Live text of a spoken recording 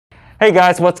Hey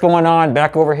guys, what's going on?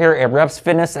 Back over here at Reps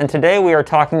Fitness, and today we are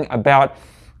talking about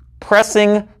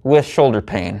pressing with shoulder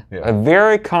pain. A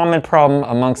very common problem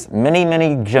amongst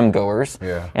many gym goers.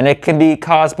 And it can be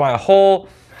caused by a whole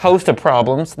host of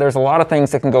problems. There's a lot of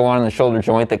things that can go on in the shoulder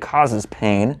joint that causes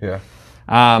pain.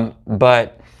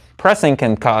 But pressing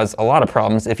can cause a lot of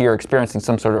problems if you're experiencing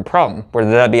some sort of problem,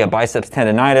 whether that be a biceps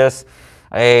tendonitis,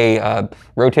 a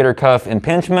rotator cuff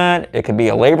impingement, it could be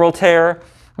a labral tear.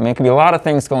 I mean, it can be a lot of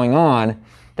things going on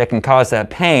that can cause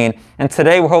that pain. And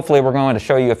today, hopefully, we're going to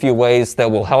show you a few ways that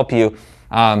will help you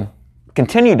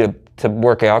continue to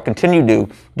work out, continue to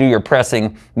do your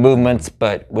pressing movements,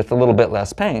 but with a little bit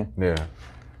less pain.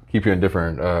 Keep you in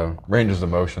different ranges of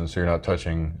motion so you're not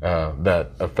touching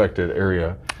that affected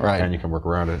area, and you can work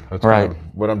around it. That's kind of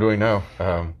what I'm doing now.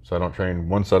 So I don't train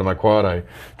one side of my quad, I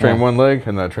train one leg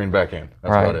and then I train back in.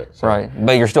 That's about it. So.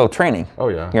 But you're still training. Oh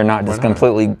yeah. You're not just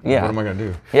completely, What am I going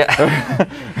to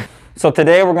do? So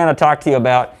today we're going to talk to you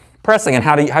about pressing and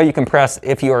how you can press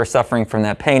if you are suffering from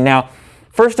that pain. Now,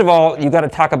 first of all, you got to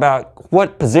talk about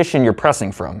what position you're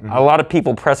pressing from. A lot of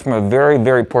people press from a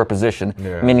very poor position,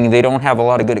 meaning they don't have a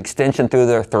lot of good extension through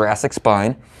their thoracic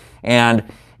spine. And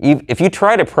if you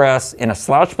try to press in a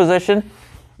slouch position,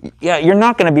 you're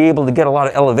not going to be able to get a lot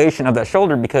of elevation of that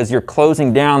shoulder because you're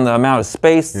closing down the amount of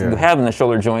space you have in the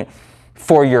shoulder joint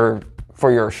for your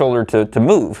shoulder to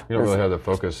move. You don't really have the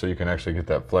focus so you can actually get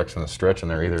that flex and the stretch in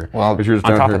there either. Well, you're just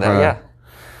on top of that,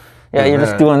 you're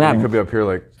just doing that. You could be up here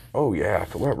like, oh yeah,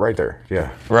 right there,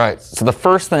 Right, so the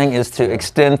first thing is to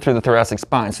extend through the thoracic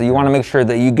spine. So you want to make sure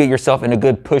that you get yourself in a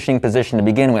good pushing position to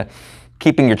begin with,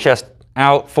 keeping your chest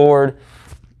out forward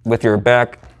with your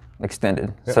back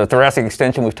extended. So thoracic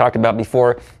extension we've talked about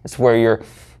before. It's where you're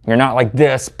not like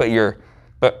this, but you're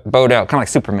bowed out, kind of like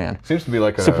Superman. Seems to be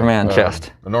like a Superman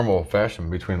chest. A normal fashion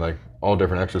between like all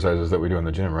different exercises that we do in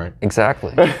the gym, right?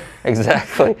 Exactly.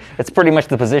 It's pretty much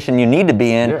the position you need to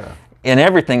be in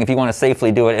everything if you want to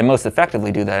safely do it and most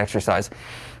effectively do that exercise.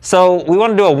 So we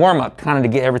want to do a warm-up kind of to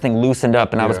get everything loosened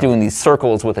up, and I was doing these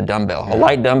circles with a dumbbell, a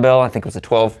light dumbbell. I think it was a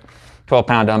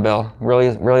 12-pound dumbbell,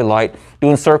 really light.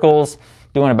 Doing circles,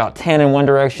 doing about 10 in one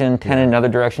direction, 10 in another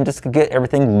direction, just to get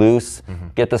everything loose,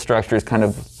 get the structures kind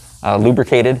of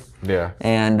lubricated,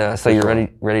 and so you're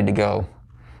ready to go.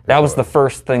 That was the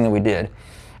first thing that we did.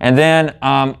 And then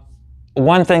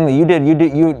one thing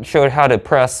that you showed how to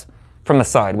press from the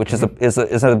side, which is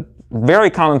a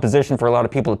very common position for a lot of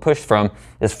people to push from,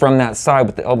 is from that side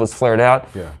with the elbows flared out.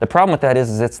 The problem with that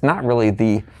is it's not really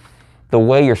the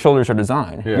way your shoulders are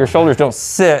designed. Your shoulders don't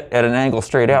sit at an angle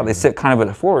straight out, they sit kind of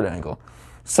at a forward angle.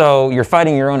 So you're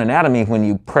fighting your own anatomy when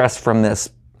you press from this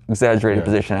exaggerated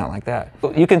position out like that.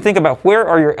 You can think about where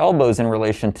are your elbows in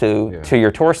relation to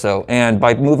your torso, and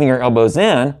by moving your elbows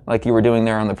in, like you were doing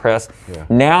there on the press,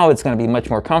 now it's going to be much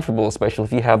more comfortable, especially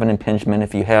if you have an impingement,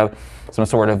 if you have some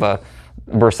sort of a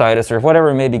bursitis or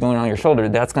whatever may be going on your shoulder.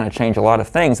 That's going to change a lot of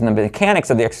things, and the mechanics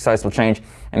of the exercise will change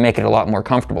and make it a lot more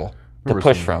comfortable to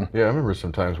push from. I remember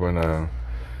sometimes when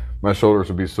my shoulders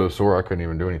would be so sore I couldn't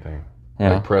even do anything.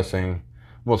 Like pressing,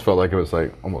 almost felt like it was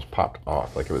like almost popped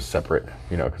off, like it was separate,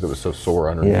 because it was so sore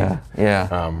underneath.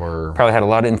 Or probably had a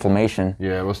lot of inflammation.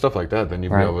 Well, stuff like that. Then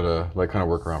you'd be able to like kind of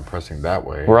work around pressing that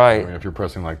way. I mean, if you're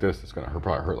pressing like this, it's gonna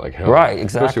probably hurt like hell. Exactly.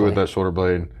 Especially with that shoulder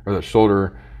blade or that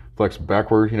shoulder flex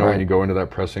backward. When you go into that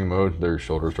pressing mode, their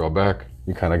shoulders draw back.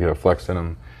 You kind of get a flex in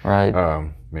them. I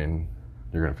mean,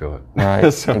 you're gonna feel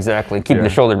it. So, exactly. Keeping the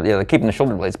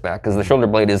shoulder blades back, because the shoulder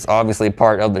blade is obviously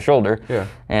part of the shoulder,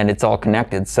 and it's all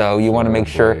connected. So you want to make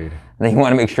sure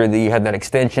that you have that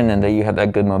extension and that you have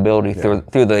that good mobility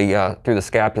through the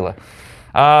scapula.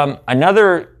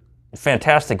 Another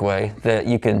fantastic way that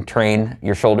you can train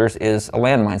your shoulders is a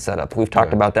landmine setup. We've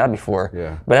talked about that before,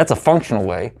 but that's a functional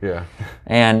way.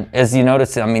 And as you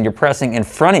notice, I mean, you're pressing in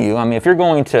front of you. I mean, if you're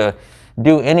going to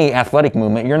do any athletic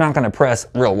movement, you're not going to press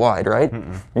real wide, right?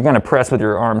 You're going to press with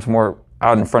your arms more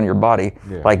out in front of your body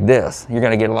like this. You're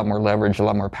going to get a lot more leverage, a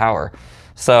lot more power.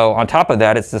 So on top of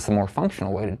that, it's just a more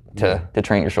functional way to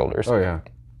train your shoulders.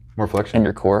 More flexion. And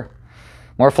your core.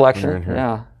 More flexion,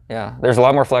 There's a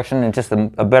lot more flexion and just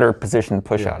a better position to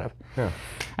push out of.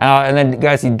 And then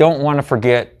guys, you don't want to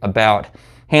forget about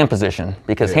hand position,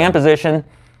 because hand position,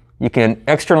 you can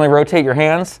externally rotate your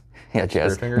hands.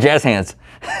 Jazz hands.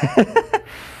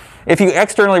 If you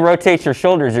externally rotate your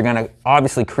shoulders, you're going to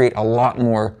obviously create a lot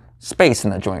more space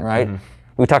in the joint, right?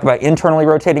 We talk about internally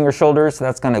rotating your shoulders.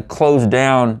 That's going to close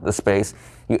down the space.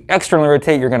 You externally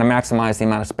rotate, you're going to maximize the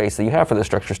amount of space that you have for the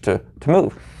structures to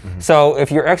move. So if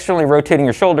you're externally rotating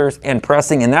your shoulders and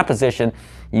pressing in that position,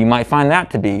 you might find that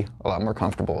to be a lot more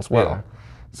comfortable as well.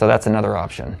 So that's another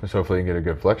option. So hopefully you can get a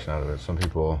good flexion out of it. Some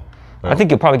people I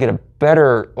think you'll probably get a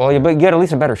better, well, you get at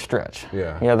least a better stretch.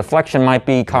 Yeah. Yeah, the flexion might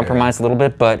be compromised a little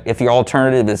bit, but if your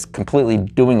alternative is completely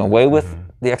doing away with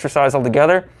the exercise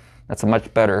altogether, that's a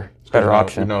much better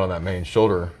option. You know that main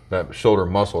shoulder, that main shoulder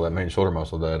muscle,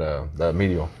 that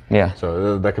medial. Yeah.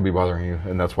 So that could be bothering you,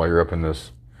 and that's why you're up in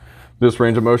this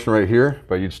range of motion right here,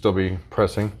 but you'd still be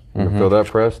pressing. You can feel that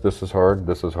press. This is hard.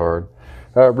 This is hard.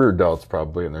 Rear delt's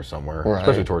probably in there somewhere,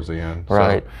 especially towards the end.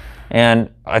 Right. So.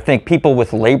 And I think people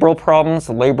with labral problems,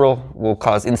 labral will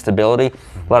cause instability.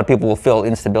 A lot of people will feel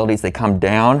instability as they come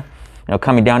down. You know,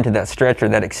 coming down to that stretch or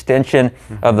that extension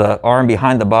of the arm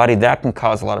behind the body, that can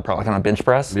cause a lot of problems, like on a bench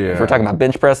press. Yeah. If we're talking about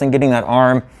bench pressing, getting that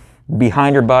arm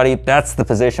behind your body, that's the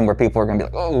position where people are going to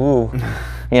be like, oh,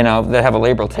 you know, they have a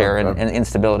labral tear and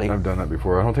instability. I've done that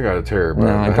before. I don't think I had a tear, but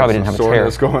no, I probably didn't have a tear.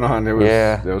 What's going on? It was,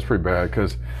 that was pretty bad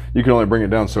because you can only bring it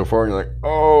down so far, and you're like,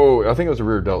 oh, I think it was a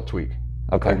rear delt tweak.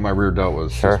 Okay. Like my rear delt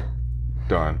was just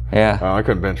done. Yeah. I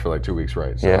couldn't bench for like 2 weeks,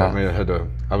 right? So I mean,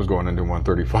 I was going into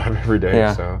 135 every day.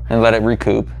 Yeah. So. And let it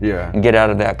recoup. Yeah. And get out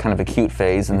of that kind of acute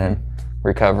phase and then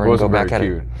recover and go back at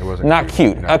it. It wasn't not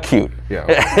cute. No. Acute.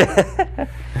 Yeah.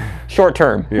 Short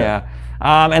term. Yeah.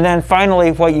 And then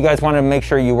finally, what you guys want to make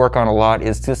sure you work on a lot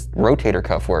is just rotator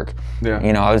cuff work. Yeah.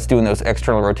 You know, I was doing those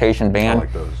external rotation band. I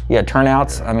like those. Yeah,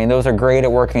 turnouts. Yeah. I mean, those are great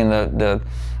at working the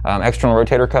external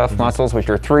rotator cuff muscles, which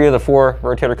are 3 of the 4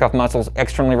 rotator cuff muscles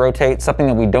externally rotate. Something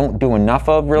that we don't do enough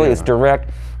of really is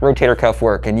direct rotator cuff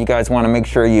work. And you guys want to make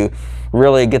sure you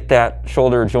really get that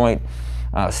shoulder joint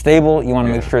stable. You want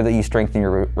to make sure that you strengthen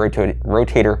your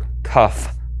rotator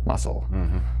cuff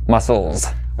muscles.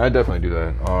 I definitely do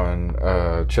that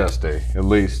on chest day, at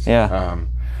least. Yeah.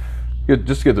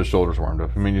 Just to get the shoulders warmed up.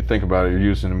 I mean, you think about it, you're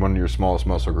using one of your smallest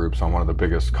muscle groups on one of the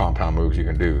biggest compound moves you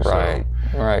can do. Right.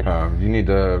 So, right. You need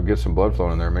to get some blood flow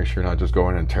in there. Make sure you're not just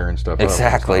going and tearing stuff up.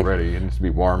 Exactly. It's not ready. It needs to be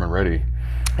warm and ready.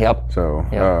 Yep. So.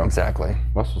 Exactly.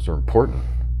 Muscles are important.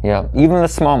 Yeah. Even the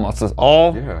small muscles.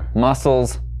 All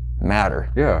muscles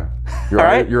matter. Yeah.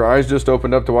 Your eyes just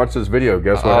opened up to watch this video.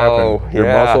 Guess what happened? Your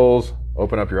muscles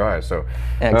open up your eyes. So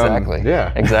exactly.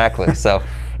 Exactly. So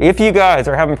if you guys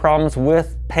are having problems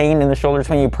with pain in the shoulders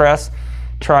when you press,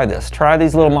 try this. Try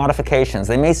these little modifications.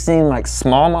 They may seem like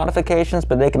small modifications,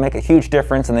 but they can make a huge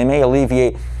difference, and they may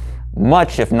alleviate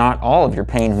much, if not all, of your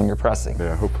pain when you're pressing.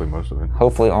 Yeah, hopefully most of it.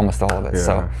 Hopefully almost all of it.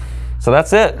 Yeah. So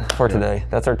that's it for today.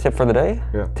 That's our tip for the day.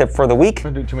 Yeah. Tip for the week. I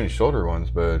don't do too many shoulder ones,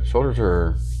 but shoulders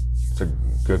are a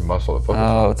good muscle to focus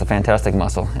on. Oh, it's a fantastic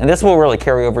muscle. And this will really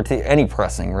carry over to any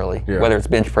pressing, really, whether it's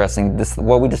bench pressing. This,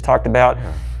 what we just talked about,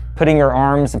 putting your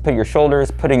arms and put your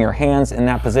shoulders, putting your hands in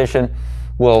that position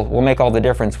will make all the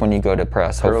difference when you go to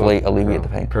press. Hopefully alleviate the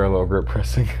pain. Parallel grip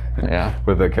pressing. Yeah.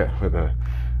 with a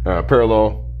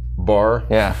parallel bar.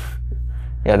 Yeah.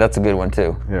 Yeah, that's a good one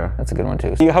too. Yeah. That's a good one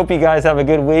too. So I hope you guys have a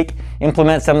good week.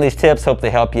 Implement some of these tips. Hope they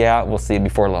help you out. We'll see you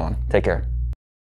before long. Take care.